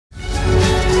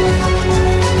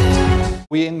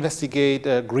We investigate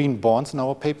green bonds in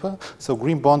our paper. So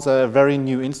green bonds are a very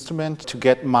new instrument to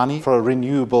get money for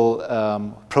renewable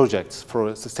projects,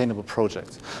 for sustainable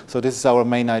projects. So this is our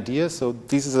main idea. So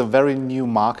this is a very new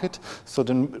market. So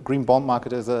the green bond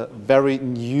market is a very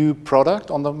new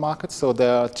product on the market. So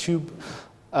there are two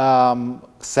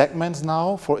segments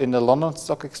now in the London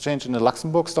Stock Exchange and the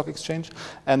Luxembourg Stock Exchange,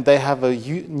 and they have a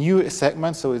new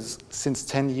segment. So since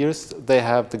 10 years they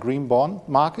have the green bond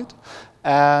market.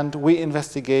 And we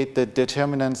investigate the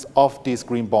determinants of these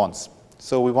green bonds.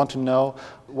 So we want to know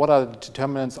what are the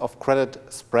determinants of credit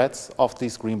spreads of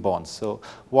these green bonds. So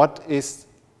what is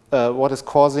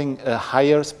causing a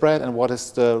higher spread, and what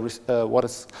is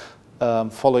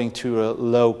following to a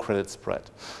low credit spread.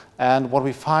 And what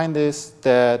we find is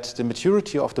that the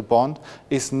maturity of the bond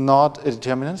is not a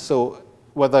determinant. So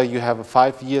whether you have a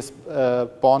 5 years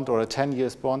bond or a 10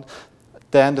 years bond,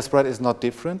 then the spread is not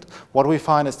different. What we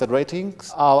find is that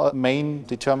ratings are a main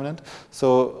determinant.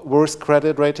 So worse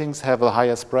credit ratings have a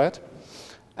higher spread.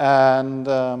 And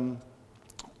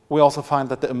we also find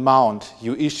that the amount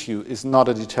you issue is not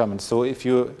a determinant. So if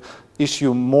you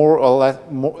issue more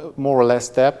or less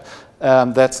debt,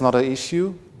 that's not an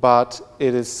issue, but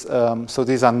it is, so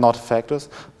these are not factors.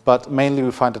 But mainly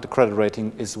we find that the credit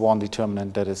rating is one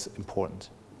determinant that is important.